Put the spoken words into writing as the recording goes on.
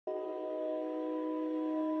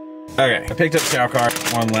Okay, I picked up Chow Cart,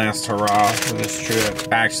 one last hurrah for this trip.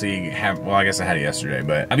 I actually have, well, I guess I had it yesterday,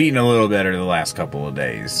 but I've eaten a little better the last couple of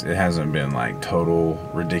days. It hasn't been like total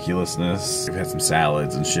ridiculousness. We've had some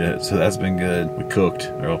salads and shit, so that's been good. We cooked,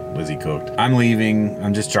 well, Lizzie cooked. I'm leaving,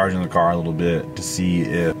 I'm just charging the car a little bit to see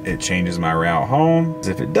if it changes my route home.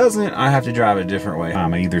 If it doesn't, I have to drive a different way.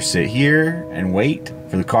 I either sit here and wait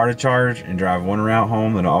for the car to charge and drive one route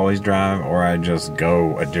home that I always drive, or I just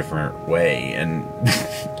go a different way, and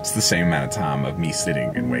it's the same amount of time of me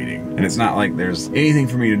sitting and waiting. And it's not like there's anything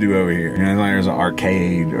for me to do over here. You know, it's like there's an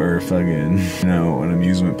arcade or fucking, you know, an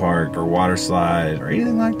amusement park or water slide or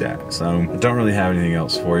anything like that. So I don't really have anything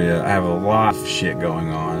else for you. I have a lot of shit going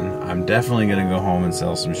on. I'm definitely gonna go home and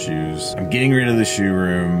sell some shoes. I'm getting rid of the shoe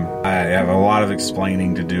room. I have a lot of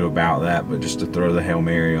explaining to do about that, but just to throw the Hail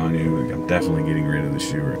Mary on you, I'm definitely getting rid of the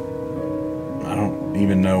shoe room. I don't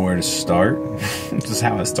even know where to start. This is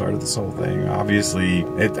how I started this whole thing. Obviously,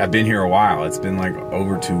 I've been here a while. It's been like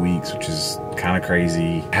over 2 weeks, which is kind of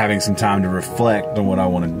crazy. Having some time to reflect on what I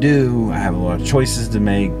want to do. I have a lot of choices to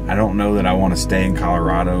make. I don't know that I want to stay in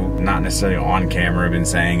Colorado. Not necessarily on camera, I've been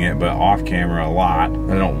saying it, but off camera a lot.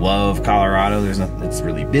 I don't love Colorado. It's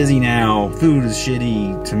really busy now. Food is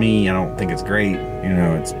shitty to me. I don't think it's great. You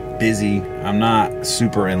know, it's busy. I'm not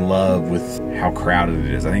super in love with how crowded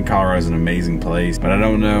it is. I think Colorado is an amazing place, but I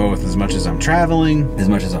don't know if as much as I'm traveling, as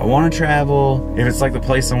much as I want to travel, if it's like the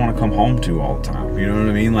place I want to come home to all the time. You know what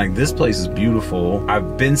I mean? Like, this place is beautiful.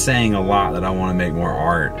 I've been saying a lot that I want to make more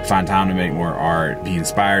art, find time to make more art, be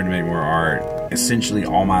inspired to make more art. Essentially,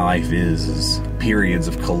 all my life is periods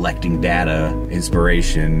of collecting data,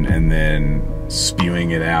 inspiration, and then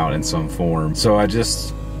spewing it out in some form. So I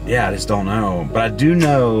just don't know. But I do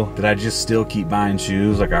know that I just still keep buying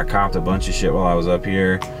shoes. Like, I copped a bunch of shit while I was up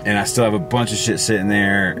here, and I still have a bunch of shit sitting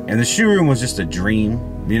there. And the shoe room was just a dream.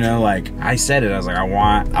 You know, like, I said it, I was like, I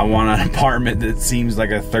want an apartment that seems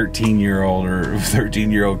like a 13-year-old or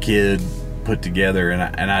 13-year-old kid put together,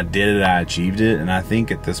 and I did it. I achieved it. And I think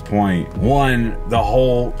at this point, one, the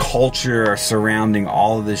whole culture surrounding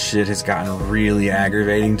all of this shit has gotten really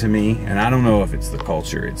aggravating to me. And I don't know if it's the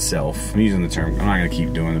culture itself. I'm using the term, I'm not gonna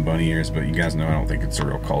keep doing the bunny ears, but you guys know I don't think it's a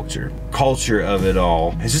real culture. Culture of it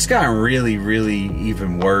all has just gotten really, really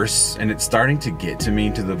even worse, and it's starting to get to me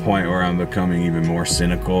to the point where I'm becoming even more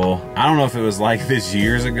cynical. I don't know if it was like this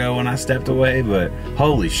years ago when I stepped away, but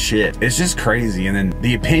holy shit, it's just crazy. And then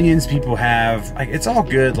the opinions people have, like, it's all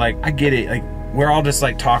good. Like, I get it. Like, we're all just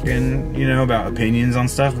like talking, you know, about opinions on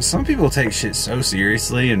stuff, but some people take shit so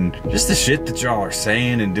seriously, and just the shit that y'all are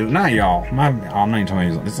saying and doing, not y'all, I'm not even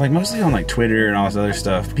talking about, it's like mostly on like Twitter and all this other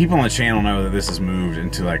stuff. People on the channel know that this has moved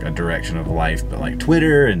into like a direction of life, but like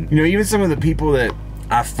Twitter and, you know, even some of the people that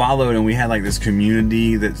I followed, and we had like this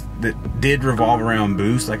community that did revolve around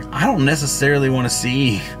Boost. Like, I don't necessarily want to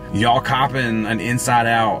see y'all copping an inside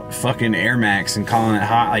out fucking Air Max and calling it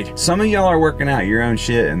hot. Like, some of y'all are working out your own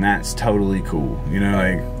shit, and that's totally cool. You know,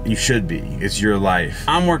 like, you should be. It's your life.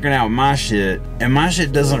 I'm working out my shit, and my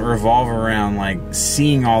shit doesn't revolve around like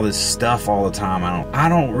seeing all this stuff all the time. I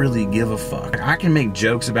don't really give a fuck. I can make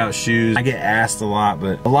jokes about shoes. I get asked a lot,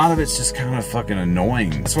 but a lot of it's just kind of fucking annoying.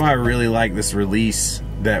 That's why I really like this release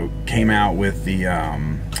that came out with the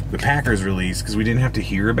Packers release, because we didn't have to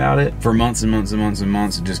hear about it for months and months and months and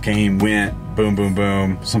months. It just came, went, boom, boom,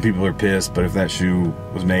 boom. Some people are pissed, but if that shoe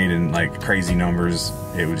was made in like crazy numbers,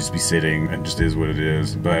 it would just be sitting. It just is what it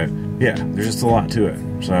is. But yeah, there's just a lot to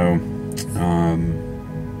it. So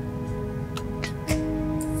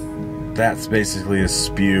that's basically a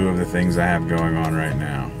spew of the things I have going on right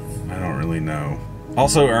now. I don't really know.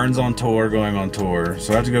 Also, Ern's on tour, going on tour,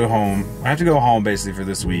 so I have to go home. I have to go home basically for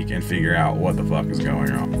this week and figure out what the fuck is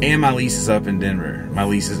going on. And my lease is up in Denver. My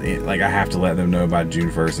lease is, like, I have to let them know by June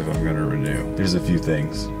 1st if I'm gonna renew. There's a few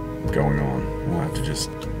things going on. We'll have to just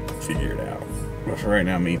figure it out. But for right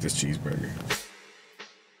now, I'm gonna eat this cheeseburger.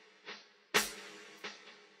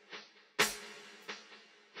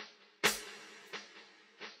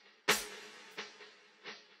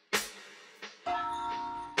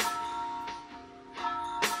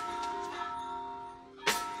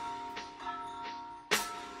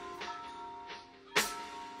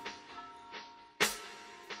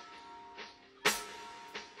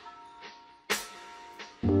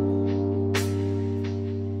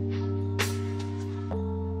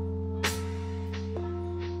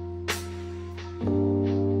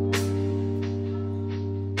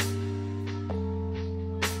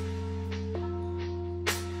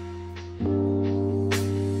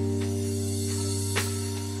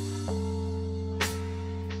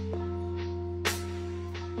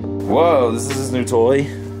 Whoa, this is his new toy?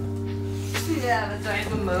 Yeah, the giant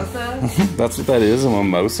emoji. mimosa? That's what that is, a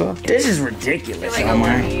mimosa? This is ridiculous. I feel like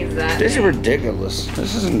I use that. This is ridiculous.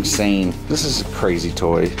 This is insane. This is a crazy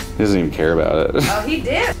toy. He doesn't even care about it. Oh, he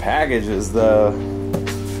did. Package is the...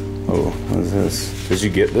 Oh, what is this? Did you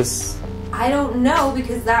get this? I don't know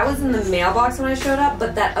because that was in the mailbox when I showed up,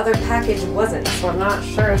 but that other package wasn't, so I'm not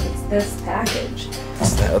sure if it's this package.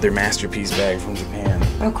 It's the other masterpiece bag from Japan.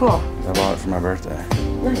 Oh, cool. I bought it for my birthday.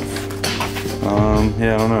 Nice.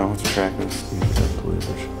 Yeah, I don't know. Let's track this.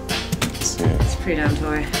 Let's see it. It's a pre-down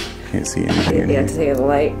toy. Can't see anything. You have to take the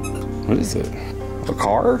light. What is it? A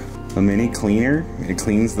car? A mini cleaner? It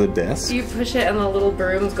cleans the desk? You push it and the little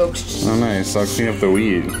brooms go. Oh, nice. I'll clean up the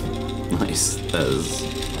weed. Nice. That is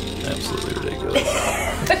absolutely ridiculous.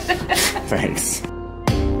 Thanks.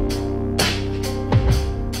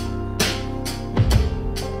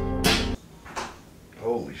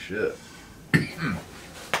 Holy shit.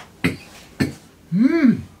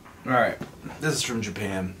 Alright, this is from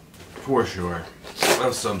Japan. For sure.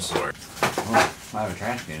 Of some sort. Oh, I have a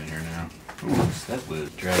trash can in here now. Ooh, step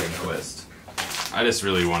with Dragon Quest. I just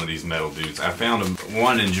really wanted these metal dudes. I found them,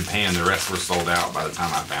 one in Japan, the rest were sold out by the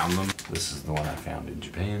time I found them. This is the one I found in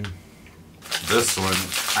Japan. This one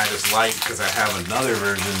I just like because I have another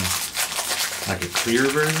version, like a clear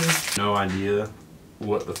version. No idea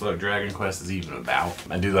what the fuck Dragon Quest is even about.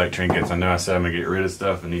 I do like trinkets. I know I said I'm gonna get rid of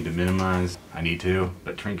stuff and need to minimize. I need to,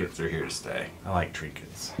 but trinkets are here to stay. I like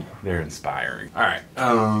trinkets. They're inspiring. Alright,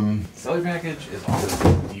 seller package is Office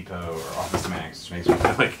Depot or Office Max, which makes me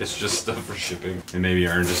feel like it's just stuff for shipping. And maybe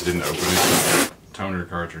Ern just didn't open it. Toner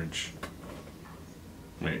cartridge.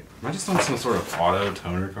 Wait, am I just on some sort of auto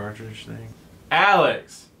toner cartridge thing?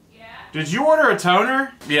 Alex! Yeah? Did you order a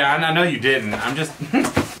toner? Yeah, I know you didn't. I'm just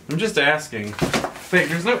I'm just asking. Wait,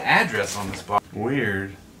 there's no address on this box.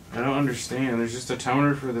 Weird. I don't understand. There's just a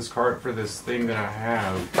toner for this for this thing that I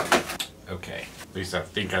have. Okay. At least I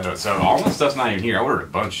think I know. So all this stuff's not even here. I ordered a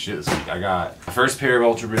bunch of shit this week. I got my first pair of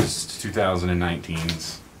Ultra Boost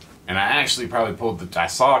 2019s. And I actually probably pulled I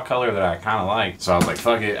saw a color that I kind of liked. So I was like,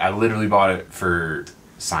 fuck it. I literally bought it for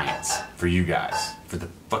science. For you guys. For the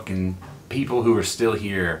fucking people who are still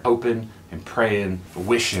here hoping and praying,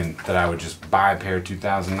 wishing that I would just buy a pair of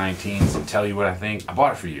 2019s and tell you what I think. I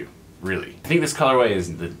bought it for you, really. I think this colorway is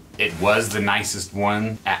it was the nicest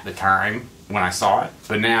one at the time when I saw it,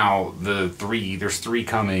 but now there's three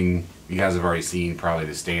coming. You guys have already seen probably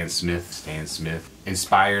the Stan Smith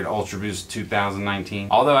inspired Ultra Boost 2019.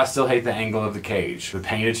 Although I still hate the angle of the cage. The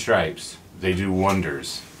painted stripes, they do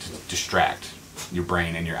wonders to distract your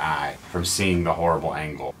brain and your eye from seeing the horrible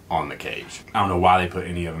angle on the cage. I don't know why they put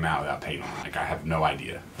any of them out without paint on them. Like, I have no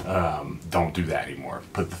idea. Don't do that anymore.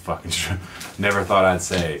 Put the fucking never thought I'd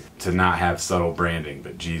say to not have subtle branding,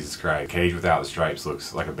 but Jesus Christ. Cage without the stripes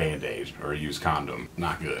looks like a band-aid or a used condom.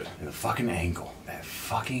 Not good. And the fucking angle. That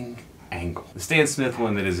fucking angle. The Stan Smith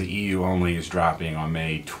one that is an EU only is dropping on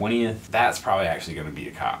May 20th. That's probably actually going to be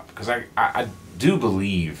a cop. Because I do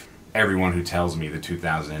believe everyone who tells me the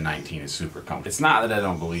 2019 is super comfortable. It's not that I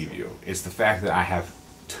don't believe you. It's the fact that I have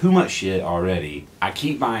too much shit already. I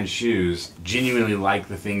keep buying shoes, genuinely like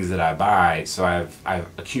the things that I buy, so I've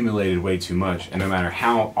accumulated way too much, and no matter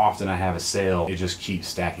how often I have a sale, it just keeps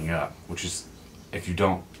stacking up, which is, if you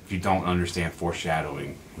don't understand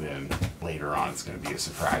foreshadowing, then later on it's going to be a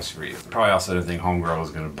surprise for you. Probably also didn't think Homegirl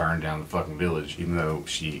was going to burn down the fucking village, even though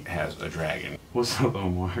she has a dragon. What's up,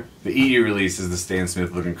 Omar? The EU release is the Stan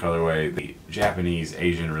Smith looking colorway, the Japanese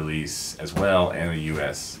Asian release as well, and the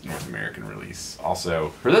US North American release.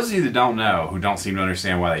 Also, for those of you that don't know, who don't seem to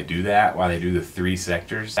understand why they do that, why they do the 3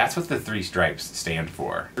 sectors, that's what the 3 stripes stand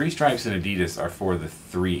for. 3 stripes in Adidas are for the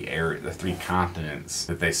 3 continents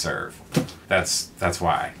that they serve. That's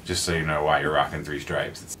why. Just so you know why you're rocking 3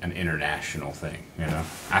 stripes. It's an international thing, you know?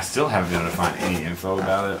 I still haven't been able to find any info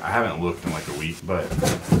about it. I haven't looked in like a week, but,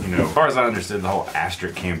 you know, as far as I understood, the whole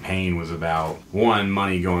Asterisk campaign was about, one,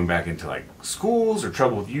 money going back into like schools or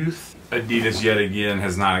troubled youth. Adidas yet again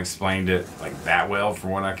has not explained it like that well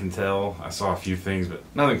from what I can tell. I saw a few things, but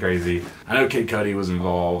nothing crazy. I know Kid Cudi was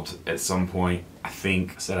involved at some point. I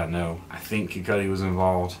think Kid Cudi was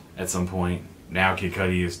involved at some point. Now Kid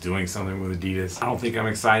Cudi is doing something with Adidas. I don't think I'm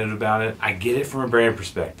excited about it. I get it from a brand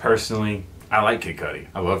perspective. Personally, I like Kid Cudi.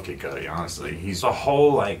 I love Kid Cudi, honestly. He's a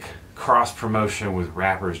whole like cross promotion with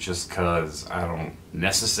rappers just cause I don't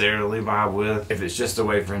necessarily vibe with. If it's just a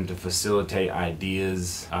way for him to facilitate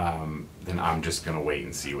ideas, then I'm just gonna wait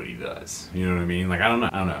and see what he does. You know what I mean? Like, I don't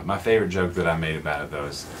know. My favorite joke that I made about it though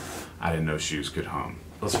is I didn't know shoes could hum.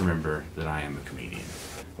 Let's remember that I am a comedian.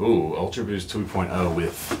 Ooh, Ultra Boost 2.0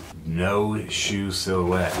 with no shoe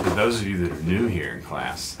silhouette. For those of you that are new here in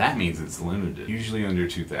class, that means it's limited. Usually under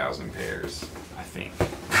 2,000 pairs, I think.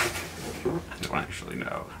 I don't actually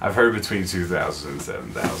know. I've heard between 2,000 and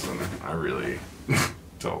 7,000. I really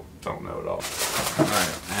don't know at all.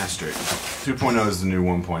 Alright, asterisk. 2.0 is the new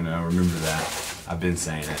 1.0. Remember that. I've been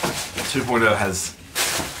saying it. 2.0 has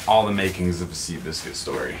all the makings of a Seabiscuit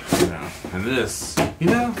story, you know. And this, you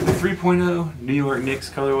know, the 3.0 New York Knicks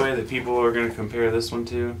colorway that people are going to compare this one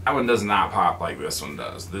to, that one does not pop like this one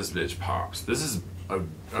does. This bitch pops. This is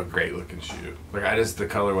a great looking shoe. Like, the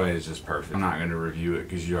colorway is just perfect. I'm not going to review it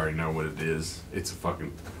because you already know what it is. It's a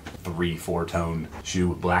fucking 3-4 tone shoe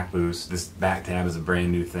with black boots. This back tab is a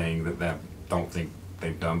brand new thing that I don't think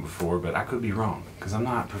they've done before, but I could be wrong because I'm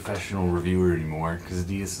not a professional reviewer anymore because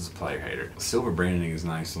Adidas is a player hater. Silver branding is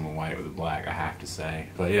nice on the white with the black, I have to say.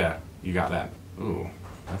 But yeah, you got that. Ooh,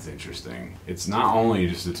 that's interesting. It's not only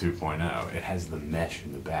just a 2.0, it has the mesh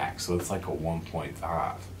in the back, so it's like a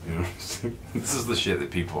 1.5. You know, this is the shit that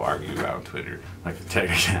people argue about on Twitter, like the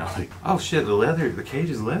technicality. Oh shit, the cage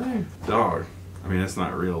is leather? Dog. I mean, it's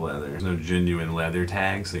not real leather. There's no genuine leather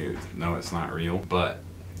tag, so you know it's not real, but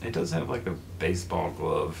it does have like a baseball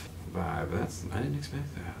glove vibe. I didn't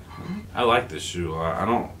expect that. I like this shoe a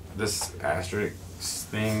lot. This asterisk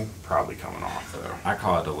thing probably coming off though. I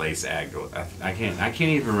call it a lace ag. I can't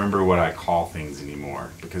even remember what I call things anymore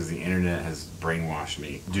because the internet has brainwashed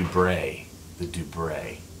me. Dubray. The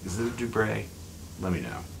Dubray. Is it a Dubray? Let me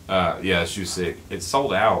know. Yeah, shoe's sick. It's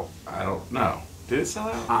sold out. I don't know. Did it sell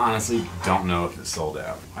out? I honestly don't know if it sold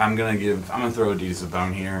out. I'm gonna throw Adidas a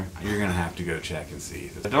bone here. You're gonna have to go check and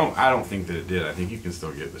see. I don't think that it did. I think you can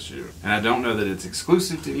still get the shoe. And I don't know that it's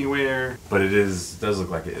exclusive to anywhere, but it does look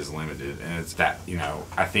like it is limited. And it's that, you know,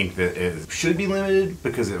 I think that it should be limited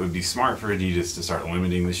because it would be smart for Adidas to start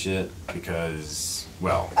limiting the shit because,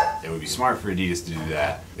 well, it would be smart for Adidas to do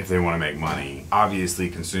that if they want to make money. Obviously,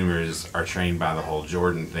 consumers are trained by the whole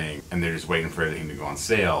Jordan thing and they're just waiting for everything to go on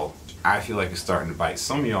sale. I feel like it's starting to bite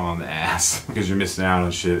some of y'all on the ass because you're missing out on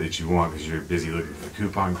shit that you want because you're busy looking for the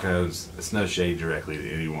coupon codes. It's no shade directly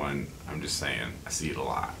to anyone. I'm just saying, I see it a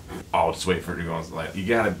lot. I'll just wait for it to go on. Like, you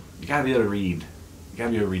gotta be able to read. You gotta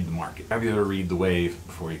be able to read the market. You gotta be able to read the wave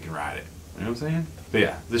before you can ride it. You know what I'm saying? But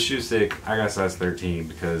yeah, this shoe's sick. I got size 13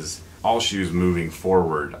 because all shoes moving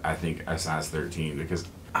forward, I think I size 13 because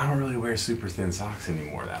I don't really wear super thin socks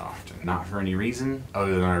anymore that often. Not for any reason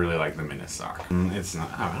other than I really like the Menace sock. It's not,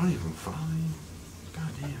 I don't even follow you. God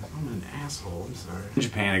damn, I'm an asshole, I'm sorry. In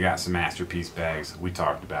Japan, I got some Masterpiece bags. We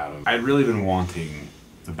talked about them. I'd really been wanting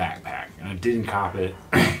the backpack and I didn't cop it.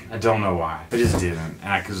 I don't know why. I just didn't. And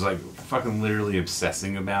I was like fucking literally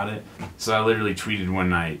obsessing about it. So I literally tweeted one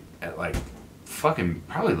night at like fucking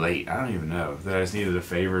probably late, I don't even know, that I just needed a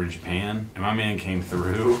favor in Japan, and my man came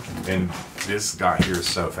through and this got here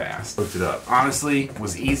so fast. Looked it up. Honestly, it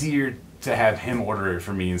was easier to have him order it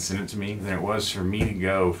for me and send it to me than it was for me to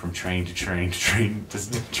go from train to train to train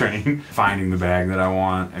to train, finding the bag that I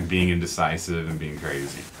want and being indecisive and being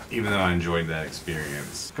crazy. Even though I enjoyed that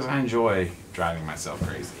experience, because I enjoy driving myself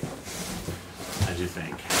crazy. I do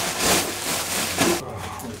think. Oh,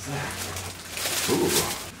 what is that?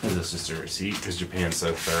 Ooh. Is this just a receipt? Because Japan's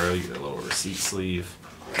so thorough, you get a little receipt sleeve.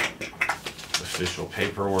 Official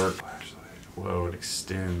paperwork. Whoa, it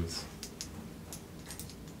extends.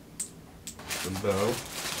 The bow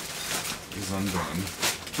is undone.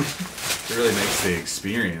 It really makes the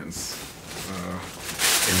experience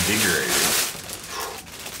invigorating.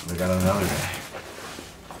 We got another day.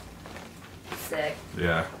 Sick.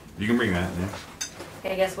 Yeah. You can bring that, yeah.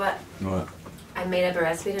 Hey, guess what? What? I made up a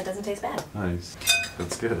recipe and it doesn't taste bad. Nice.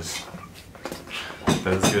 That's good.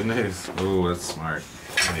 That is good news. Oh, that's smart.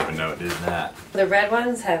 I didn't even know it did that. The red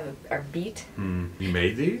ones are beet. You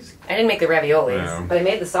made these? I didn't make the raviolis, No. but I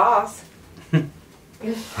made the sauce. I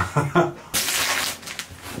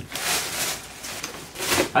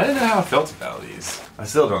didn't know how I felt about these. I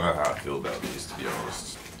still don't know how I feel about these, to be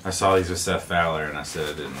honest. I saw these with Seth Fowler and I said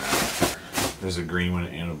I didn't know. There's a green one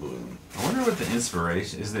and a blue one. I wonder what the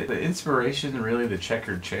inspiration is. The inspiration really the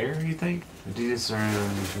checkered chair, you think? Adidas are.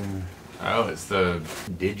 Oh, it's the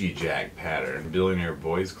Digijack pattern, Billionaire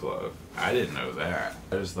Boys Club. I didn't know that.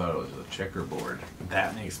 I just thought it was a checkerboard.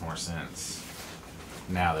 That makes more sense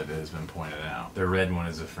now that it has been pointed out. The red one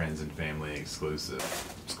is a friends and family exclusive.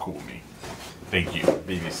 It's cool with me. Thank you,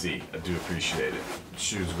 BBC. I do appreciate it.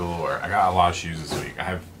 Shoes galore. I got a lot of shoes this week. I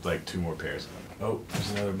have like 2 more pairs. Oh,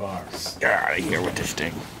 there's another box. Get out of here with this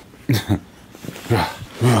thing. I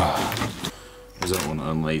don't want to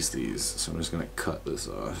unlace these, so I'm just going to cut this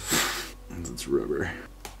off. It's rubber.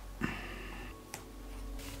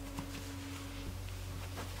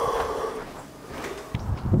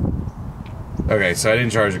 Okay, so I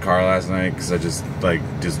didn't charge the car last night because I just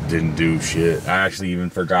didn't do shit. I actually even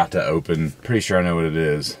forgot to open. Pretty sure I know what it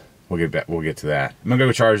is. We'll get to that. I'm gonna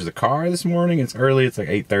go charge the car this morning. It's early, it's like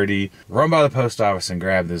 8:30. Run by the post office and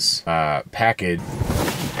grab this package.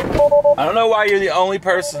 I don't know why you're the only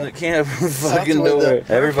person that can't fucking do it.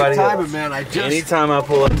 Everybody else. Man, anytime I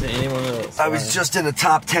pull up to anyone else. I was just in a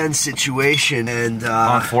top 10 situation and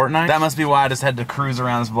on Fortnite? That must be why I just had to cruise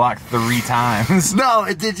around this block 3 times. No,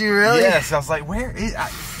 did you really? Yes, I was like, where is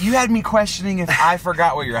you had me questioning if I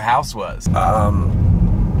forgot where your house was.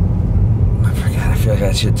 I feel like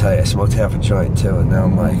I should tell you, I smoked half a joint too, and now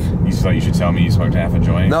I'm like... You thought you should tell me you smoked half a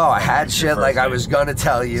joint? No, I had shit like I was gonna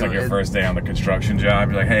tell you. It's like your first day on the construction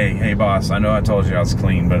job. You're like, hey boss, I know I told you I was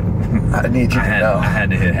clean, but... I need you to know. I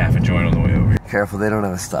had to hit half a joint on the way over here. Careful, they don't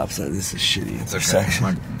have a stop sign. This is shitty intersection.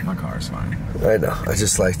 Okay. My car's fine. I know, I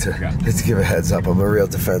just like to give a heads up. I'm a real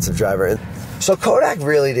defensive driver. So Kodak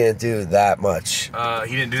really didn't do that much.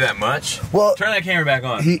 He didn't do that much? Well... Turn that camera back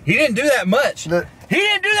on. He didn't do that much. No, he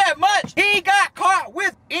didn't do that much. He got caught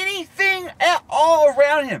with anything at all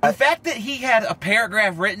around him. The fact that he had a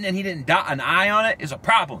paragraph written and he didn't dot an I on it is a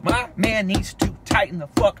problem. My man needs to tighten the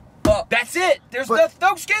fuck up. That's it. There's no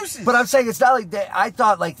excuses. But I'm saying it's not like I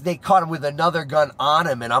thought like they caught him with another gun on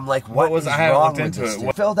him, and I'm like, what was wrong with this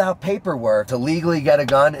dude? Filled out paperwork to legally get a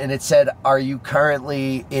gun, and it said, "Are you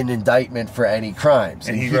currently in indictment for any crimes?"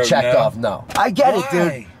 And he checked off no. I get it,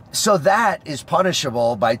 dude. So that is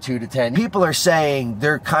punishable by 2 to 10. People are saying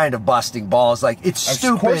they're kind of busting balls. Like, it's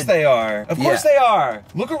stupid. Of course they are. Of course they are.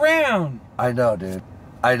 Look around. I know, dude.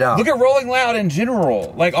 I know. Look at Rolling Loud in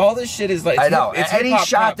general. Like, all this shit is like... I know. Any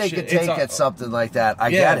shot they could take at something like that,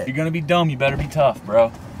 I get it. If you're going to be dumb, you better be tough,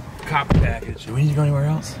 bro. Copy package. Do we need to go anywhere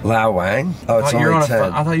else? Lao Wang? Oh, it's only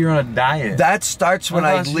 10. I thought you were on a diet. That starts when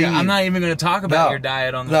I leave. I'm not even going to talk about your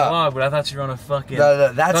diet on the vlog, but I thought you were on a fucking...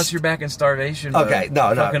 I thought you're back in starvation. Okay,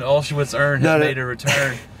 no. Fucking Auschwitz urn has made a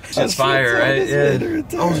return. It's fire, right? Yeah.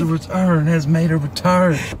 Auschwitz urn has made a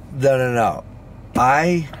return. No.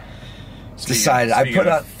 I... decided I put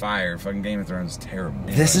up fire. Fucking Game of Thrones is terrible.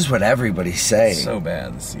 This is what everybody's saying. So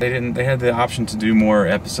bad. They had the option to do more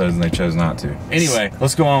episodes and they chose not to. Anyway,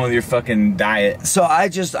 let's go on with your fucking diet. So I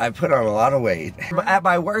put on a lot of weight. At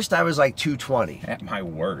my worst, I was like 220. At my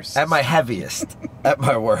worst. At my heaviest. At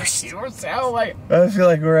my worst. You don't sound like... I feel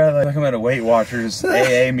like we're at like I'm at a Weight Watchers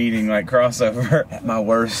AA meeting, like crossover. At my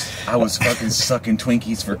worst, I was fucking sucking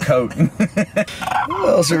Twinkies for coat.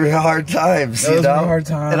 Those were hard times, you know? Those were hard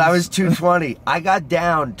times. And I was 220. I got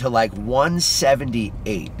down to like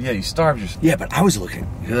 178. Yeah, you starved yourself. Yeah, but I was looking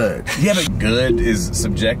good. Yeah, but good is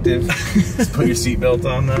subjective. Just put your seatbelt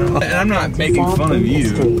on though. And I'm not making fun of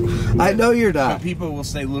you. I know you're not. But people will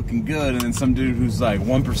say looking good, and then some dude who's like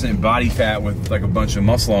 1% body fat with like a bunch of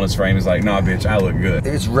muscle on his frame is like, nah, bitch, I look good.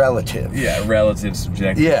 It's relative. Yeah, relative,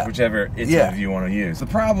 subjective, whichever iterative you want to use. The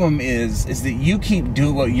problem is that you keep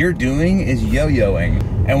doing what you're doing is yo-yoing.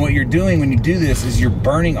 And what you're doing when you do this is you're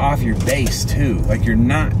burning off your base too. Like you're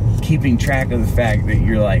not keeping track of the fact that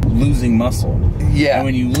you're like losing muscle. Yeah. And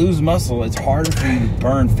when you lose muscle, it's harder for you to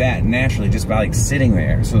burn fat naturally just by like sitting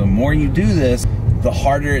there. So the more you do this, the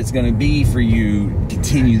harder it's going to be for you to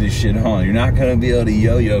continue this shit on. You're not going to be able to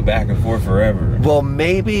yo-yo back and forth forever. Well,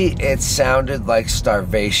 maybe it sounded like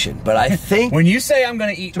starvation, but I think... When you say I'm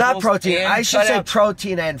going to eat... Not protein. I should say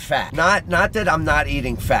protein and fat. Not that I'm not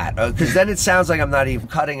eating fat, because then it sounds like I'm not even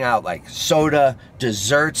cutting out like soda,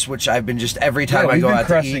 desserts, which I've been just every time I go out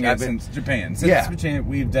to eat. I've been since Japan. Since Japan,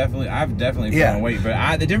 I've definitely put on weight,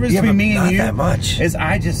 but the difference between me and you that much. Is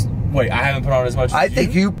I haven't put on as much as I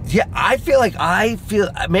think you, I feel,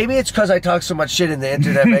 maybe it's because I talk so much shit and the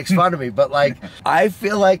internet makes fun of me, but like, I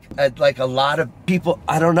feel like a lot of people,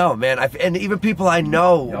 I don't know, man, and even people I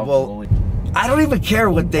know I don't even care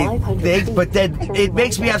what they think, but then it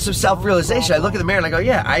makes me have some self-realization. I look in the mirror and I go,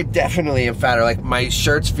 yeah, I definitely am fatter. Like, my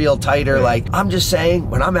shirts feel tighter. Like, I'm just saying,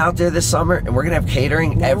 when I'm out there this summer and we're going to have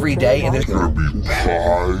catering every day and there's going to be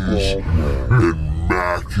pies and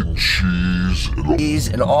mac and cheese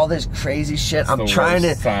and all this crazy shit. I'm trying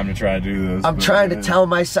to do this. I'm trying to tell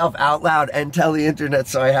myself out loud and tell the internet,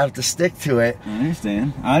 so I have to stick to it.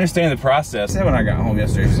 I understand the process. When I got home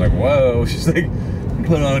yesterday, she's like, whoa. She's like,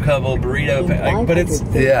 put on a couple burrito packs. But it's,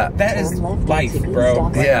 that is life, bro.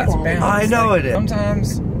 Like, it's balance. I know like, it is.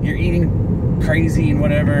 Sometimes you're eating crazy and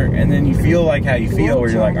whatever, and then you feel like how you feel, where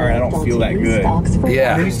you're like, all right, I don't feel that good.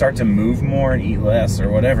 Yeah. Then you start to move more and eat less or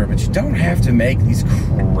whatever, but you don't have to make these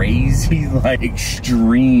crazy, like,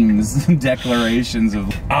 extremes declarations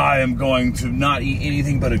of, I am going to not eat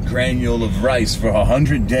anything but a granule of rice for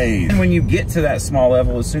 100 days. And when you get to that small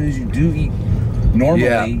level, as soon as you do eat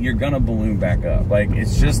normally you're gonna balloon back up. Like,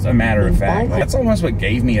 it's just a matter of fact. Like, that's almost what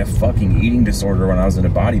gave me a fucking eating disorder when I was into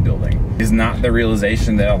bodybuilding. Is not the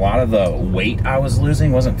realization that a lot of the weight I was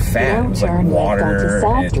losing wasn't fat. It was like water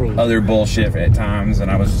and other bullshit at times,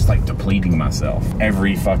 and I was just like depleting myself.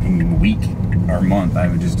 Every fucking week or month, I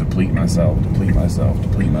would just deplete myself,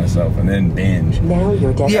 and then binge. Now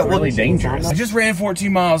you're dead. Yeah, really dangerous. I just ran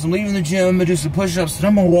 14 miles. I'm leaving the gym to do some push-ups, and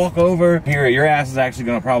I'm gonna walk over. Here, your ass is actually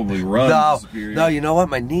gonna probably run. No, you know what?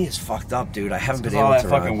 My knee is fucked up, dude. I haven't been able to all that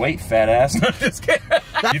fucking weight, fat ass. No, just kidding.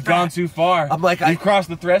 You've gone too far. I'm like, you've crossed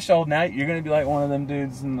the threshold now. You're gonna be like one of them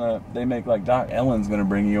dudes in the. They make like Doc Ellen's gonna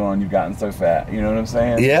bring you on. You've gotten so fat. You know what I'm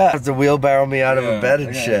saying? Yeah, have to wheelbarrow me out of a bed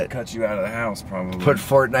and shit. Cut you out of the house, probably. Put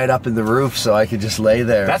Fortnite up in the roof so I could just lay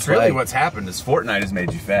there. That's really what's happened. Is Fortnite has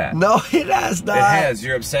made you fat? No, it has not. It has.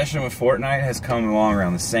 Your obsession with Fortnite has come along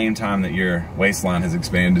around the same time that your waistline has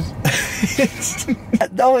expanded.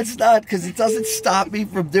 No, it's not, because it doesn't stop me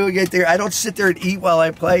from doing it there. I don't sit there and eat while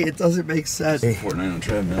I play. It doesn't make sense. Fortnite on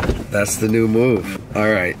treadmill. That's the new move.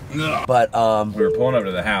 All right. No. But we were pulling over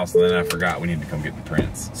to the house, and then I forgot we need to come get the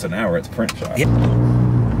prints. So now we're at the print shop.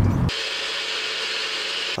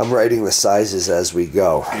 I'm writing the sizes as we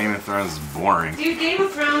go. Game of Thrones is boring. Dude, Game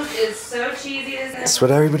of Thrones is so cheesy. That's what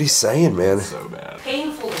everybody's saying, man. It's so bad.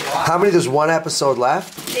 Painful to watch. How many? There's one episode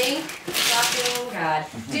left? Thank fucking God.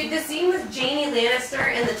 Dude, the scene with Jaime Lannister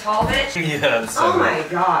and the tall bitch. Yeah, it's so oh my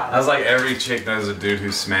God. I was like, every chick knows a dude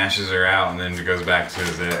who smashes her out and then goes back to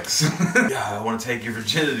his ex. Yeah, I want to take your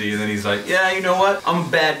virginity. And then he's like, yeah, you know what? I'm a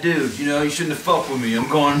bad dude. You know, you shouldn't have fucked with me. I'm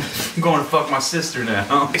going to fuck my sister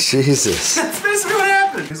now. Jesus. That's basically what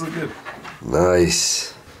happened. He's look good.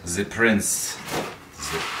 Nice. The prince.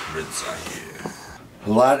 The prince are here. A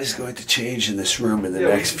lot is going to change in this room in the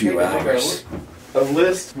next few hours. A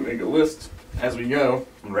list. We make a list as we go.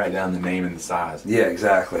 And write down the name and the size. Yeah,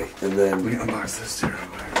 exactly. And then we unbox this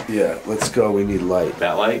too. Yeah, let's go. We need light.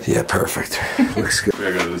 That light? Yeah, perfect. Looks good. We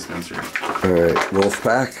gotta go to the dispensary. All right,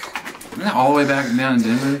 Wolfpack. Isn't that all the way back down in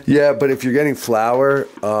Denver? Yeah, but if you're getting flour,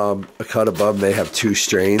 a cut above, they have 2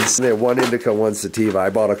 strains. They have 1 indica, 1 sativa. I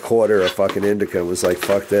bought a quarter of fucking indica and was like,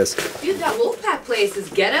 fuck this. Dude, that Wolfpack place is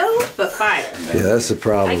ghetto, but fire. Yeah, that's the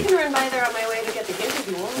problem. I can run by there on my way to get the gift if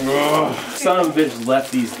you want. Son of a bitch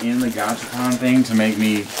left these in the GachaCon thing to make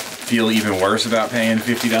me feel even worse about paying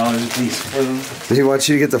 $50 a piece for them. He wants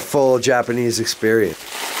you to get the full Japanese experience.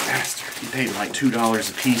 Bastard. He paid like $2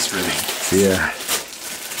 a piece for these. Yeah.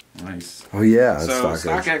 Nice. Oh yeah. So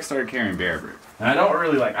StockX started carrying Bearbrick. And I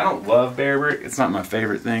don't love Bearbrick. It's not my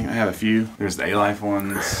favorite thing. I have a few. There's the A-Life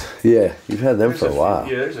ones. Yeah, you've had them for a while.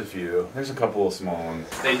 Yeah, there's a few. There's a couple of small ones.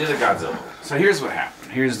 They did a Godzilla. So here's what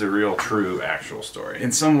happened. Here's the real, true, actual story.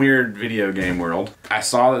 In some weird video game world, I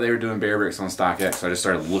saw that they were doing Bearbricks on StockX, so I just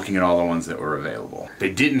started looking at all the ones that were available.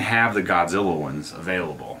 They didn't have the Godzilla ones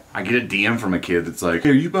available. I get a DM from a kid that's like, hey,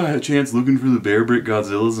 are you by a chance looking for the Bearbrick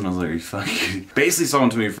Godzillas? And I was like, are you fucking... Basically sold them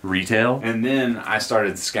to me for retail. And then I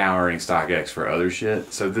started scouring StockX for other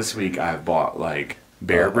shit. So this week I've bought like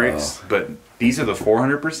Bearbricks, but these are the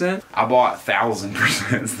 400%. I bought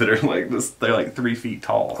 1,000% that are like this. They're like 3 feet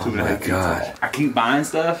tall, 2.5 feet tall. I keep buying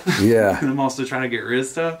stuff. Yeah. And I'm also trying to get rid of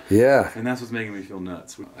stuff. Yeah. And that's what's making me feel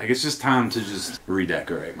nuts. Like, it's just time to just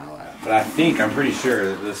redecorate my life. But I'm pretty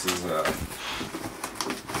sure that this is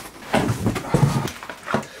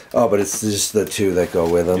Oh, but it's just the 2 that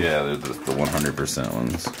go with them. Yeah, they're the 100%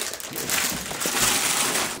 ones.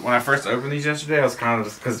 When I first opened these yesterday, I was kind of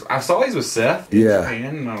just, because I saw these with Seth in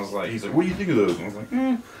Japan, and I was like, he's like, what do you think of those? And I was like,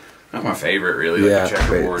 not my favorite, really. Yeah, like the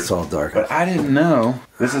checkerboard. It's all dark. But I didn't know.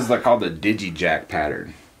 This is like called the DigiJack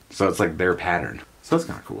pattern. So it's like their pattern. So it's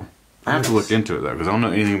kind of cool. I have to look into it though, because I don't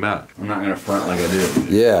know anything about it. I'm not going to front like I did.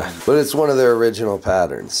 Yeah, but it's one of their original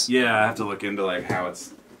patterns. Yeah, I have to look into like how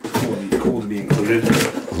it's cool to be included.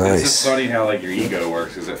 Nice. It's just funny how like your ego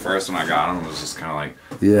works, because at first when I got them, it was just kind of like,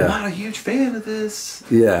 I'm not a huge fan of this.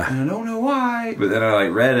 Yeah. And I don't know why. But then I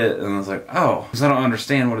like read it and I was like, oh, because I don't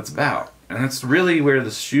understand what it's about. And that's really where the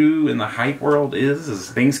shoe in the hype world is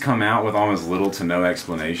things come out with almost little to no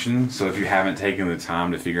explanation. So if you haven't taken the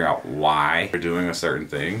time to figure out why they're doing a certain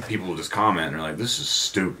thing, people will just comment and they're like, this is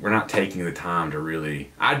stupid. We're not taking the time to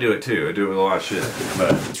really... I do it too. I do it with a lot of shit.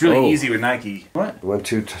 But it's really easy with Nike. What? It went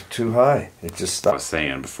too high. It just stopped. What I was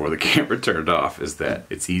saying before the camera turned off is that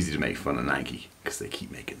it's easy to make fun of Nike because they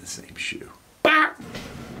keep making the same shoe. Bah!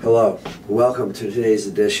 Hello, welcome to today's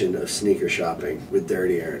edition of Sneaker Shopping with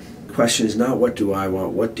Dirty Aaron. The question is not what do I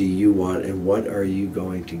want, what do you want, and what are you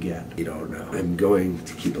going to get? You don't know. I'm going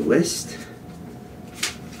to keep a list.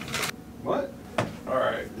 What?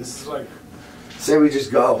 Alright, this is like... Say we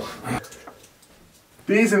just go.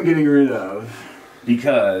 These I'm getting rid of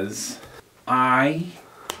because I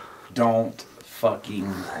don't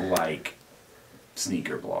fucking like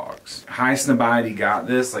sneaker blogs. Highsnobiety got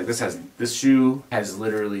this. Like this shoe has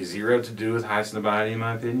literally zero to do with Highsnobiety in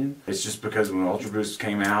my opinion. It's just because when Ultra Boost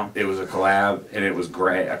came out, it was a collab and it was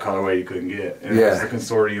gray, a colorway you couldn't get. And it was the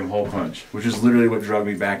Consortium Hole Punch, which is literally what drug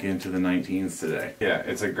me back into the 19s today. Yeah,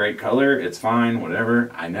 it's a great color. It's fine,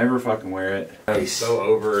 whatever. I never fucking wear it. I'm so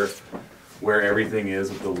over where everything is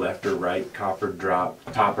with the left or right copper drop,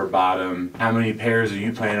 top or bottom. How many pairs are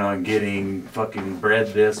you planning on getting? Fucking bread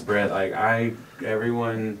this, bread like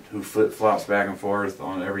everyone who flip-flops back and forth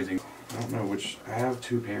on everything. I don't know which. I have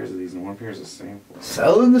 2 pairs of these and 1 pair is a sample.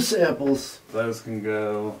 Selling the samples. Those can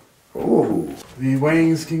go. Ooh. The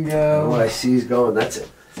wings can go. Oh, I see he's going. That's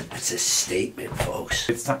a statement, folks.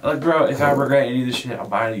 It's not, like, bro, if I regret any of this shit, I'll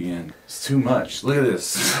buy it again. It's too much. Look at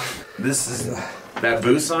this. This is that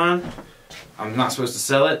Busan. I'm not supposed to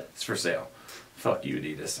sell it. It's for sale. Fuck you,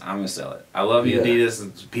 Adidas. I'm gonna sell it. I love you, Adidas,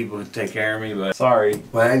 and people who take care of me, but sorry.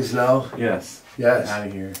 Wangs, no? Yes. Yes. Out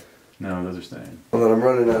of here. No, those are staying. Hold on, I'm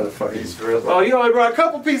running out of fucking drills. Oh, you only brought a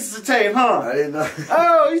couple pieces of tape, huh? I didn't know.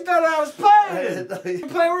 Oh, you thought I was playing? I didn't know you.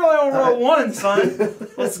 We're only on roll 1, son.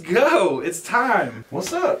 Let's go. It's time.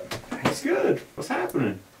 What's up? What's good? What's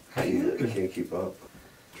happening? How you doing? I can't keep up.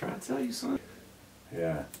 Try to tell you, son.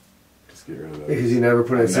 Yeah. Just get rid of those. Because you never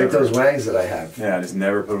put in. It's like those wangs that I have. Yeah, I just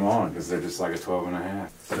never put them on because they're just like a 12.5.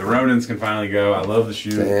 The Ronins can finally go. I love the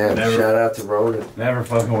shoe. Damn, shout out to Ronin. Never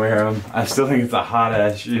fucking wear them. I still think it's a hot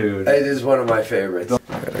ass shoe. It is one of my favorites.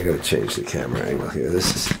 Alright, I gotta change the camera angle here.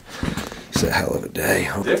 This is a hell of a day.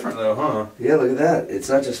 Different though, huh? Yeah, look at that. It's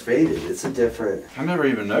not just faded. It's a different. I never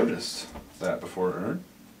even noticed that before.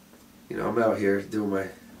 You know, I'm out here doing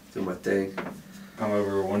my thing. Come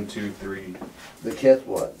over 1, 2, 3. The kit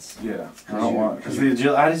ones. Yeah, I don't want because the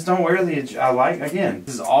agility. I just don't wear the agility. I like again.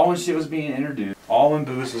 This is all when shit was being introduced. All when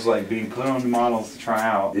Boost was like being put on the models to try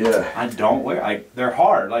out. Yeah. I don't wear. Like they're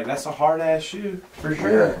hard. Like that's a hard ass shoe for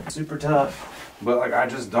sure. Yeah. Super tough. But like I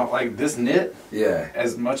just don't like this knit. Yeah.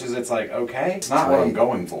 As much as it's like okay, it's not what I'm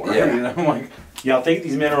going for. Yeah. You know, I'm like y'all think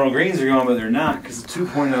these mineral greens are going, but they're not because the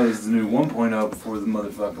 2.0 is the new 1.0 before the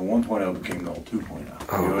motherfucking 1.0 became the old 2.0.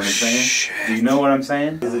 You know what I'm saying? Shit. Do you know what I'm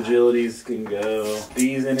saying? These agilities can go.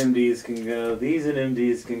 These NMDs can go. These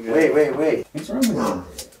NMDs can go. Wait. What's wrong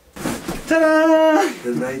with you? Ta-da!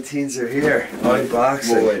 The 19s are here. Oh,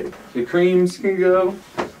 Boxing. well, wait. The creams can go.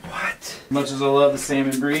 What? As much as I love the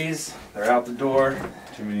Salmon Breeze, they're out the door.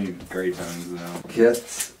 Too many gray tones though.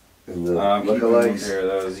 Kits and the Keep one lookalikes. pair of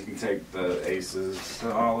those. You can take the Aces,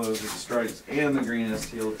 all those with the stripes, and the green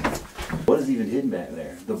teal. What is even hidden back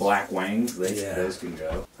there? The black wangs. Those can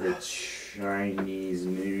go. The Chinese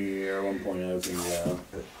New Year 1.0 can go.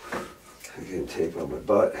 I'm getting tape on my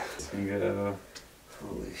butt. This can go.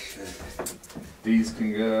 Holy shit. These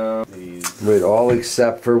can go. These. Wait, all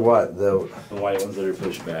except for what? The white ones that are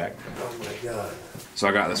pushed back. Oh my god. So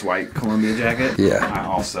I got this white Columbia jacket. Yeah. I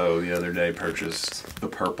also the other day purchased the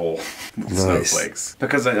purple with Nice. snowflakes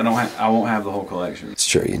because I won't have the whole collection. It's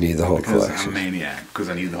true, you need the whole Because collection. I'm a maniac. Because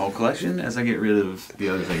I need the whole collection as I get rid of the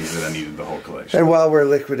other things that I needed the whole collection. And while we're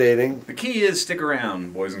liquidating, The key is stick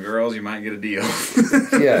around, boys and girls. You might get a deal.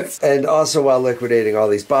 yeah, and also while liquidating, all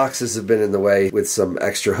these boxes have been in the way with some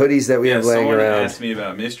extra hoodies that we have laying someone around. asked me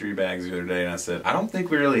about mystery bags the other day, and I said, I don't think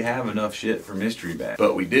we really have enough shit for mystery bags.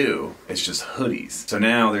 But we do. It's just hoodies. So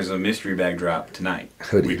now there's a mystery bag drop tonight.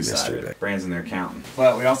 Hoodie we mystery decided. bag. Brand's in there counting.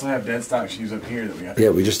 But we also have dead stock shoes up here that we have to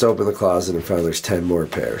Yeah, we just opened the closet and found there's 10 more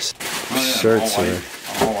pairs. Shirts all are.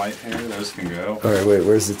 white, all white pair. Those can go. Alright, wait,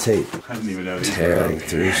 where's the tape? I didn't even know these were Tearing up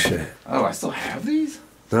through here. shit. Oh, I still have these?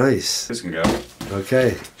 Nice. This can go.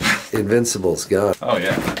 Okay. Invincibles, gone. Oh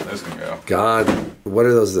yeah, those can go. Gone. What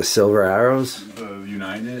are those, the silver arrows? The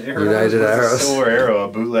United Arrows. United What's a Arrows. Silver Arrow, a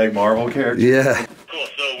bootleg Marvel character. Yeah. Cool,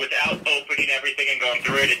 so without opening everything and going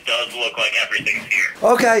through it, it does look like everything's here.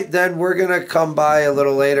 Okay, then we're gonna come by a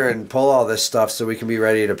little later and pull all this stuff so we can be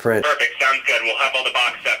ready to print. Perfect, sounds good. We'll have all the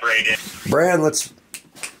box separated. Brand, let's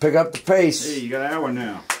pick up the pace. Hey, you got that one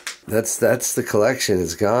now. That's the collection.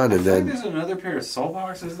 It's gone, and I think then. there's another pair of soul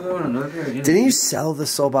boxes though, and another pair of. Didn't you sell the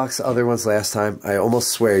Soulbox other ones last time? I almost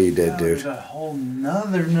swear you did, There's dude. a whole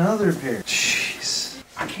another pair. Jeez.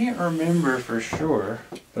 I can't remember for sure,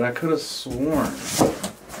 but I could have sworn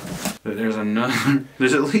that there's another.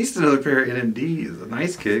 There's at least another pair of NMDs, the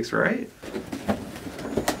nice kicks, right?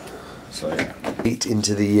 So yeah. 8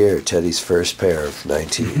 into the year, Teddy's first pair of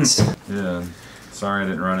 19s. Yeah. Sorry I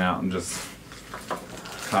didn't run out and just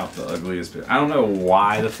cop the ugliest pair. I don't know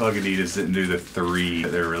why the fuck Adidas didn't do the 3 that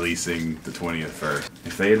they're releasing the 20th first.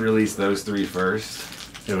 If they had released those 3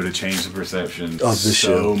 first, it would have changed the perception of the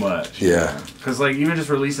so shoe. much. Yeah. Because like even just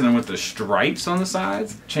releasing them with the stripes on the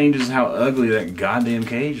sides changes how ugly that goddamn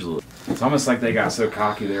cage looks. It's almost like they got so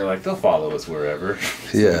cocky they're like, they'll follow us wherever.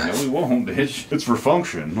 Yeah. Like, no, we won't, bitch. It's for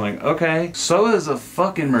function. Like, okay. So is a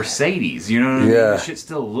fucking Mercedes. You know what I mean? Yeah. The shit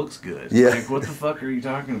still looks good. Yeah. Like, what the fuck are you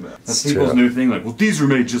talking about? That's It's people's true. new thing. Like, well, these were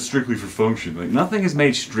made just strictly for function. Like, nothing is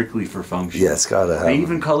made strictly for function. Yeah, it's gotta have. They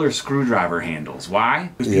even color screwdriver handles. Why?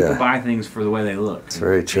 Because Yeah. people buy things for the way they look. It's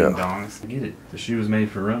very true. Ding dongs. I get it. The shoe was made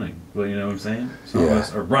for running. Well, you know what I'm saying? Some of Yeah.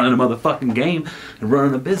 us are running a motherfucking game and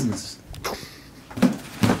running a business.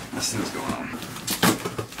 Let's see what's going on.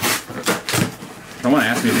 Someone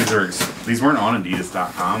asked me if these weren't on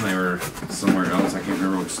Adidas.com. They were somewhere else. I can't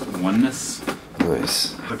remember which. Oneness.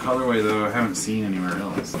 Nice. The colorway though, I haven't seen anywhere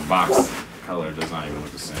else. The box color does not even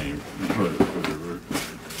look the same.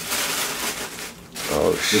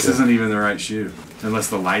 Oh shit. This isn't even the right shoe, unless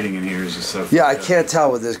the lighting in here is just so. Yeah, I can't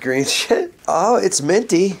tell with this green shit. Oh, it's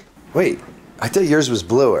minty. Wait, I thought yours was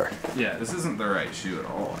bluer. Yeah, this isn't the right shoe at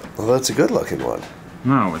all. Well, that's a good looking one.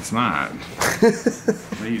 No, it's not.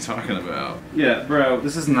 What are you talking about? Yeah, bro,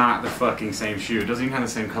 this is not the fucking same shoe. It doesn't even have the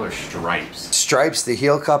same color stripes. Stripes, the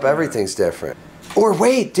heel cup, everything's different. Or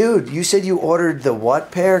wait, dude, you said you ordered the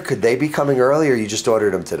what pair? Could they be coming early or you just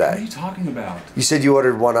ordered them What are today? you talking about? You said you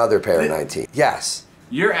ordered one other pair of 19. Yes.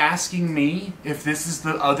 You're asking me if this is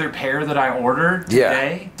the other pair that I ordered Yeah.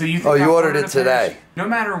 today? Do you think Oh, you I ordered it a pair of today. shoes? No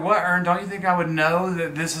matter what, Ern, don't you think I would know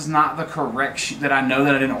that this is not the correct shoe, that I know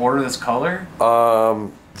that I didn't order this color?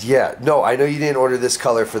 Yeah. No, I know you didn't order this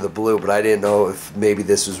color for the blue, but I didn't know if maybe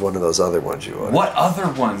this was one of those other ones you ordered. What other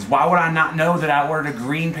ones? Why would I not know that I ordered a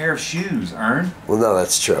green pair of shoes, Ern? Well, no,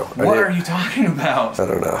 that's true. What are you talking about? I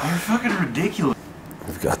don't know. You're fucking ridiculous.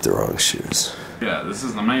 We've got the wrong shoes. Yeah,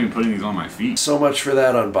 I'm not even putting these on my feet. So much for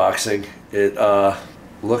that unboxing. It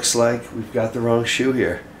looks like we've got the wrong shoe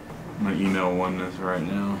here. I'm gonna email Oneness right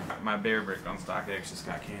now. My Bearbrick on StockX just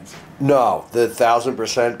got canceled. No, the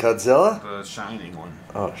 1000% Godzilla? The shining one.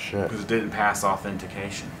 Oh, shit. Because it didn't pass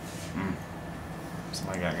authentication.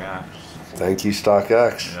 Somebody got. Thank you,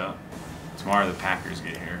 StockX. Yeah. Tomorrow the Packers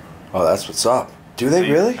get here. Oh, that's what's up. Do they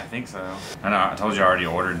really? I think so. I know, I told you I already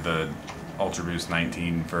ordered the Ultra Boost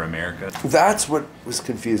 19 for America. That's what was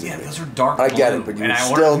confusing Yeah, me. those are dark I get blue, it, but you and I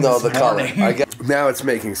still ordered them know this the color. morning. I get. Now it's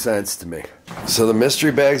making sense to me. So the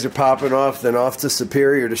mystery bags are popping off, then off to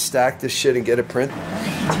Superior to stack this shit and get it printed.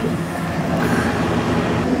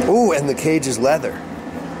 Ooh, and the cage is leather.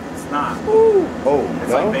 It's not. Ooh. Oh, It's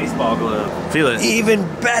no? like baseball glove. Feel it. Even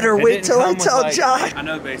better. It Wait didn't till I come with, tell like- Josh. I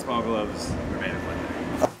know baseball gloves are made of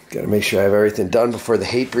leather. Gotta make sure I have everything done before the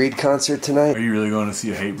Hatebreed concert tonight. Are you really going to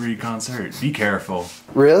see a Hatebreed concert? Be careful.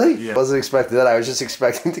 Really? Yeah. Wasn't expecting that. I was just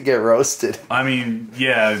expecting to get roasted. I mean,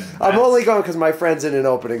 yeah. I'm only going because my friend's in an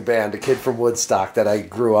opening band, a kid from Woodstock that I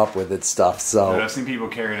grew up with and stuff. So I've seen people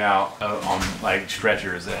carried out on like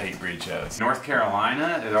stretchers at Hatebreed shows. North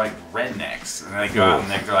Carolina, they're like rednecks, and they go out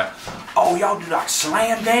and they're like, "Oh, y'all do like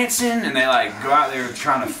slam dancing," and they like go out there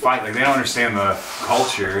trying to fight. Like they don't understand the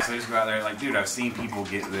culture, so they just go out there like, "Dude, I've seen people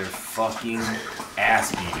get their fucking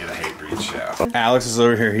ass beat at a Hatebreed show." Alex is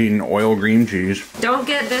over here eating oil cream cheese. Don't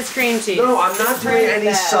get this cream cheese. no, I'm not It's doing really any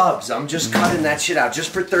bad. subs. I'm just cutting that shit out just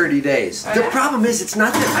for 30 days. The problem is, it's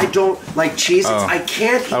not that I don't like cheese. It's I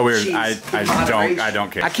can't eat cheese. I in moderation. don't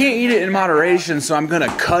care. I can't eat it in moderation, so I'm gonna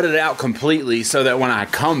cut it out completely so that when I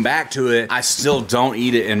come back to it, I still don't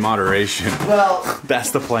eat it in moderation. Well, That's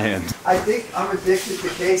the plan. I think I'm addicted to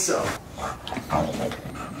queso.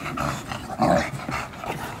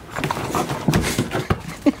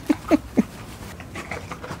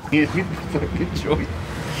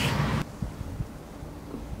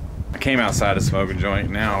 I came outside to smoke a joint.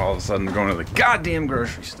 Now all of a sudden I'm going to the goddamn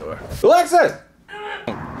grocery store. Alexa!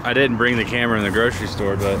 I didn't bring the camera in the grocery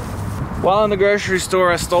store, but while in the grocery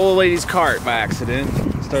store, I stole a lady's cart by accident.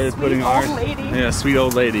 Started putting our sweet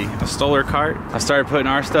old lady. I stole her cart. I started putting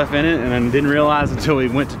our stuff in it, and I didn't realize until we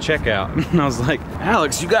went to checkout. And I was like,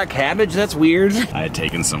 "Alex, you got cabbage? That's weird." I had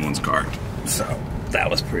taken someone's cart, so that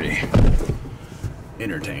was pretty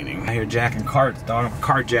entertaining. I hear jacking carts, dog. I'm a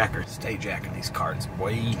cart jacker. Stay jacking these carts,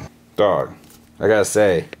 boy. Dog, I gotta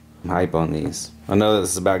say, I'm hype on these. I know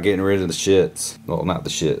this is about getting rid of the shits. Well, not the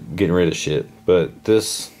shit, getting rid of shit. But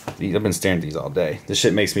I've been staring at these all day. This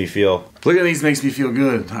shit makes me feel... Look at these, makes me feel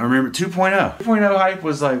good. I remember 2.0. 2.0 hype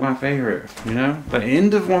was like my favorite, you know? The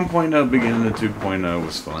end of 1.0, beginning of 2.0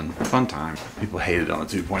 was fun. Fun time. People hated on the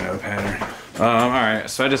 2.0 pattern. Alright,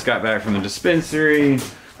 so I just got back from the dispensary.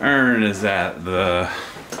 Ern is at the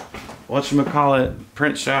whatchamacallit,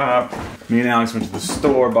 print shop. Me and Alex went to the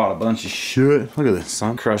store, bought a bunch of shit. Look at this,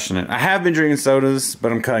 son. Crushing it. I have been drinking sodas,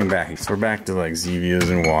 but I'm cutting back. So we're back to like Zevias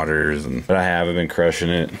and waters, but I haven't been crushing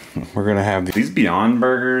it. We're gonna have these Beyond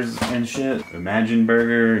Burgers and shit. Imagine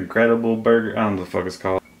Burger, Incredible Burger, I don't know what the fuck it's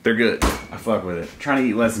called. They're good. I fuck with it. Trying to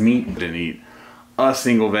eat less meat. Didn't eat a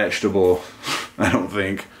single vegetable, I don't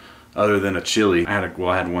think, other than a chili. I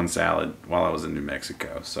had one salad while I was in New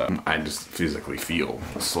Mexico, so I just physically feel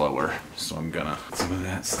slower. So I'm gonna some of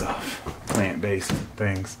that stuff, plant-based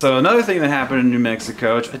things. So another thing that happened in New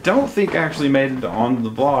Mexico, which I don't think actually made it onto the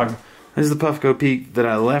vlog, is the Puffco Peak that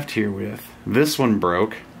I left here with. This one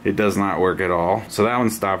broke. It does not work at all. So that one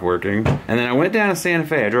stopped working. And then I went down to Santa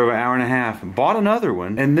Fe. I drove an hour and a half, bought another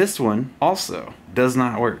one, and this one also does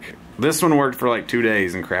not work. This one worked for like 2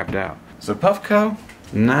 days and crapped out. So Puffco,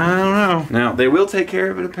 no, I don't know. Now, they will take care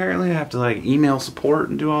of it apparently. I have to like email support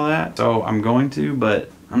and do all that. So I'm going to, but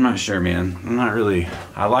I'm not sure, man. I'm not really.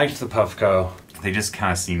 I liked the Puffco. They just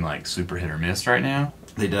kind of seem like super hit or miss right now.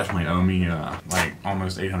 They definitely owe me like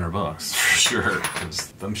almost 800 bucks for sure, because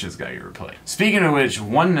them shits got you replaced. Speaking of which,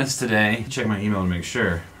 Oneness today, check my email to make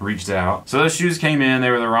sure, reached out. So those shoes came in,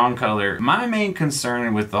 they were the wrong color. My main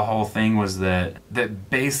concern with the whole thing was that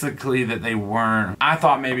basically that they weren't, I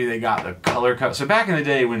thought maybe they got the color cut. So back in the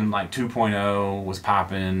day when like 2.0 was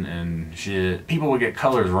popping and shit, people would get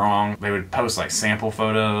colors wrong. They would post like sample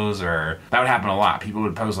photos, or that would happen a lot. People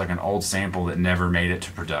would post like an old sample that never made it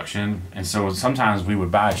to production. And so sometimes we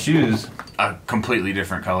would buy shoes, a completely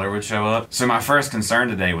different color would show up. So my first concern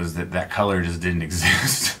today was that that color just didn't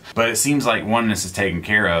exist. But it seems like Oneness is taking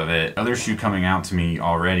care of it. Other shoe coming out to me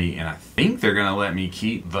already, and I think they're gonna let me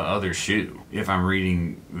keep the other shoe if I'm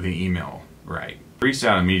reading the email right. Reached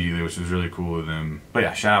out immediately, which was really cool of them. But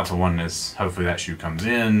yeah, shout out to Oneness. Hopefully that shoe comes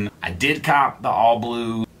in. I did cop the all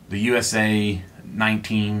blue, the USA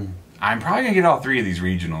 19. I'm probably gonna get all 3 of these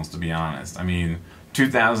regionals, to be honest. I mean,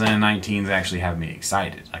 2019's actually have me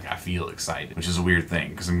excited. Like, I feel excited, which is a weird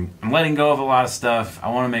thing, because I'm letting go of a lot of stuff. I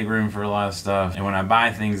want to make room for a lot of stuff, and when I buy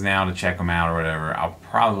things now to check them out or whatever, I'll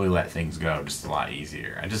probably let things go just a lot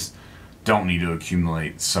easier. I just don't need to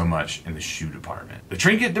accumulate so much in the shoe department. The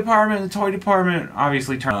trinket department, the toy department,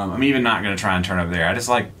 obviously I'm even not going to try and turn up there.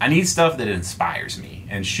 I need stuff that inspires me,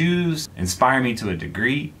 and shoes inspire me to a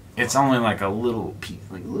degree. It's only like a little piece,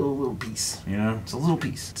 like a little piece, you know? It's a little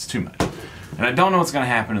piece. It's too much. And I don't know what's going to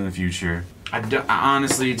happen in the future. I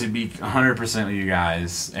honestly, to be 100% with you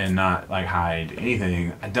guys and not like hide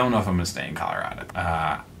anything, I don't know if I'm going to stay in Colorado.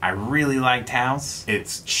 I really like Taos.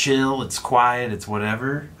 It's chill, it's quiet, it's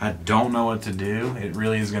whatever. I don't know what to do. It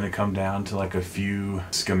really is going to come down to like a few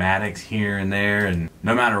schematics here and there, and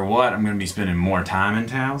no matter what, I'm going to be spending more time in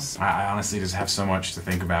Taos. I honestly just have so much to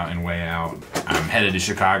think about and weigh out. I'm headed to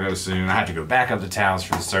Chicago soon. I have to go back up to Taos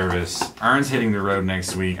for the service. Ern's hitting the road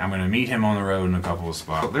next week. I'm going to meet him on the road in a couple of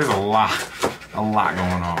spots. There's a lot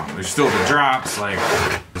going on. There's still the drops, like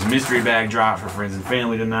there's a mystery bag drop for friends and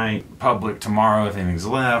family tonight. Public tomorrow if anything's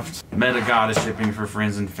left. Meta God is shipping for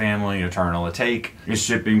friends and family. Eternal Take is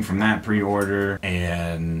shipping from that pre-order,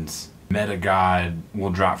 and Meta God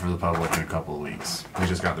will drop for the public in a couple of weeks. We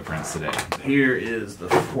just got the prints today. Here is the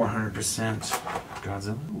 400%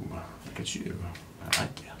 Godzilla. Ooh, look at you. I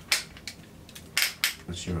like you.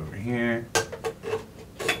 Put you over here.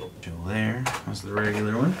 Chill there. That's the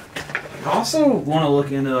regular one. I also want to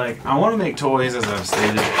look into, like, I want to make toys, as I've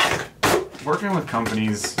stated. Working with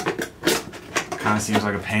companies kind of seems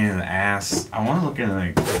like a pain in the ass. I want to look into,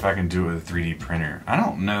 like, if I can do it with a 3D printer. I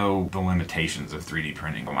don't know the limitations of 3D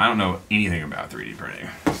printing. I don't know anything about 3D printing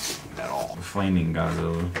at all. The flaming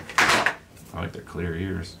Godzilla. I like their clear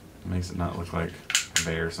ears. It makes it not look like a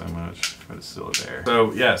bear so much, but it's still a bear.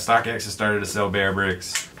 So yeah, StockX has started to sell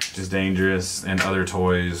Bearbricks, which is dangerous, and other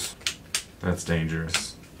toys. That's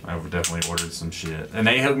dangerous. I've definitely ordered some shit. And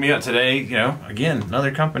they hooked me up today, you know, again,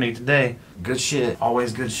 another company today. Good shit,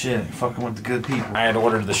 always good shit, fucking with the good people. I had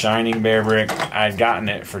ordered the Shining Bearbrick. I had gotten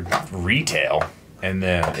it for retail, and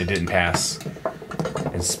then it didn't pass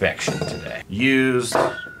inspection today. Used,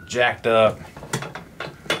 jacked up,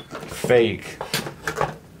 fake.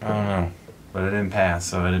 I don't know, but it didn't pass,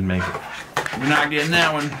 so I didn't make it. You're not getting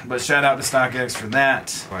that one, but shout out to StockX for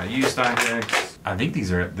that. I use StockX. I think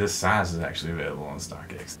these are, this size is actually available on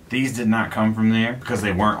StockX. These did not come from there because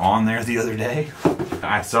they weren't on there the other day.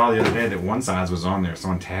 I saw the other day that one size was on there.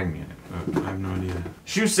 Someone tagged me in it, but I have no idea.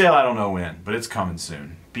 Shoe sale, I don't know when, but it's coming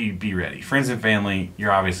soon. Be ready. Friends and family,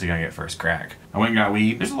 you're obviously gonna get first crack. I went and got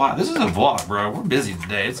weed. There's a lot. This is a vlog, bro. We're busy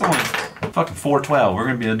today. It's only fucking 4:12. We're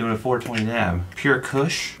gonna be doing a 420 dab. Pure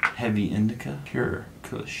Kush, heavy indica, pure Kush.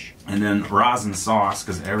 Kush. And then rosin sauce,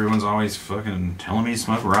 because everyone's always fucking telling me to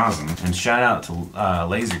smoke rosin. And shout out to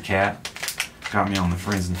Laser Cat. Got me on the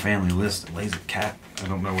friends and family list. Laser Cat. I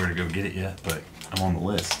don't know where to go get it yet, but I'm on the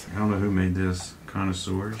list. I don't know who made this.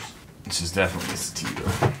 Connoisseurs. This is definitely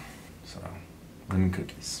sativa. So, lemon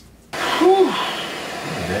cookies. Whew.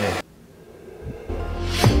 Good day.